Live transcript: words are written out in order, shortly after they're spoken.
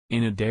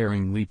In a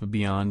daring leap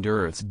beyond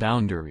Earth's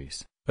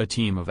boundaries, a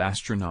team of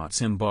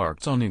astronauts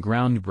embarked on a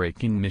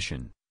groundbreaking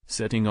mission,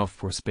 setting off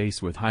for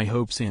space with high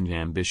hopes and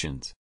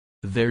ambitions.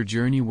 Their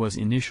journey was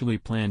initially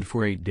planned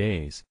for 8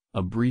 days,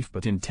 a brief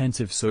but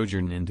intensive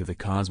sojourn into the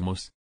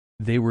cosmos.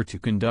 They were to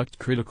conduct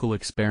critical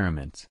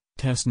experiments,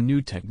 test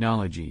new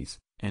technologies,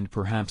 and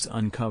perhaps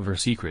uncover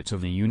secrets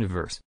of the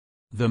universe.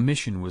 The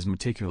mission was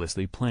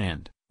meticulously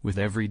planned, with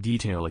every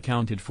detail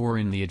accounted for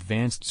in the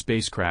advanced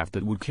spacecraft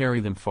that would carry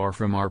them far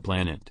from our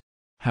planet.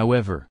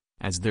 However,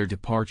 as their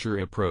departure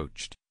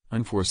approached,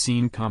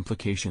 unforeseen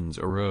complications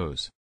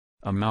arose.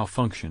 A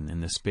malfunction in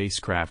the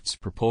spacecraft's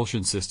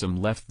propulsion system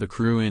left the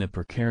crew in a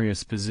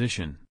precarious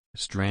position,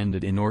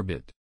 stranded in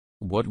orbit.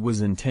 What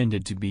was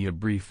intended to be a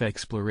brief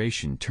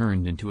exploration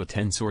turned into a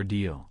tense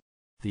ordeal.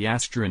 The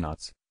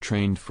astronauts,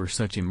 trained for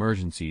such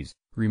emergencies,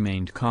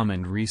 remained calm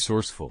and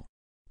resourceful.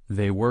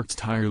 They worked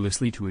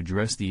tirelessly to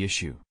address the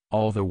issue,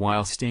 all the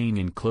while staying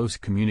in close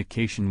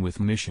communication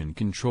with Mission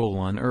Control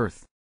on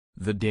Earth.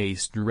 The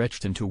days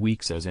stretched into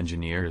weeks as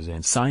engineers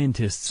and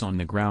scientists on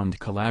the ground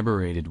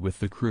collaborated with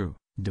the crew,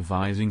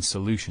 devising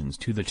solutions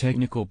to the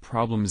technical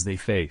problems they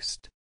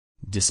faced.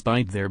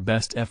 Despite their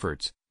best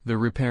efforts, the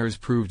repairs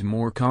proved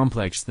more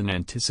complex than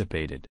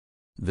anticipated.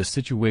 The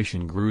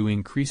situation grew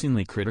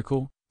increasingly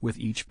critical, with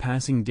each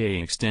passing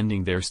day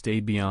extending their stay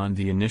beyond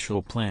the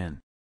initial plan.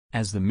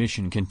 As the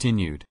mission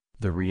continued,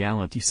 the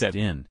reality set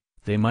in: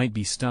 they might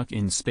be stuck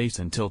in space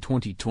until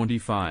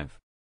 2025.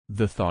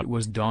 The thought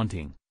was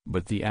daunting,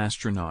 but the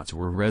astronauts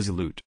were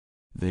resolute.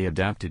 They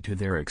adapted to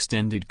their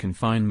extended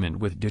confinement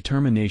with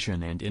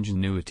determination and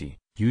ingenuity,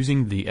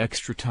 using the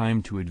extra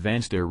time to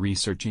advance their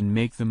research and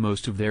make the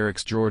most of their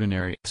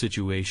extraordinary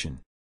situation.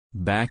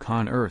 Back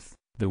on Earth,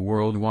 the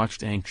world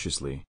watched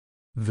anxiously.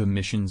 The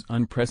mission's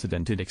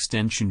unprecedented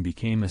extension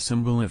became a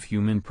symbol of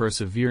human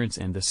perseverance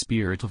and the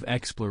spirit of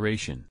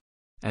exploration.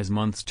 As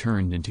months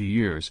turned into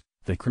years,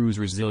 the crew's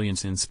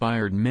resilience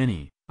inspired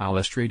many,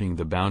 illustrating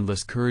the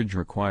boundless courage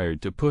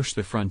required to push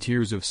the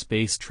frontiers of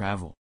space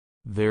travel.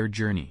 Their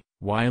journey,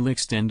 while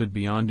extended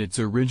beyond its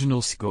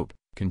original scope,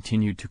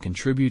 continued to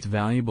contribute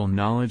valuable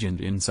knowledge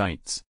and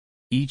insights.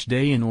 Each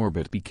day in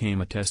orbit became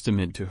a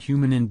testament to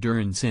human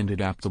endurance and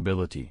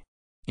adaptability.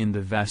 In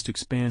the vast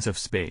expanse of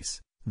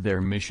space,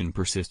 their mission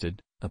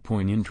persisted, a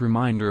poignant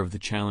reminder of the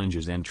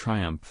challenges and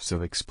triumphs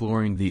of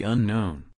exploring the unknown.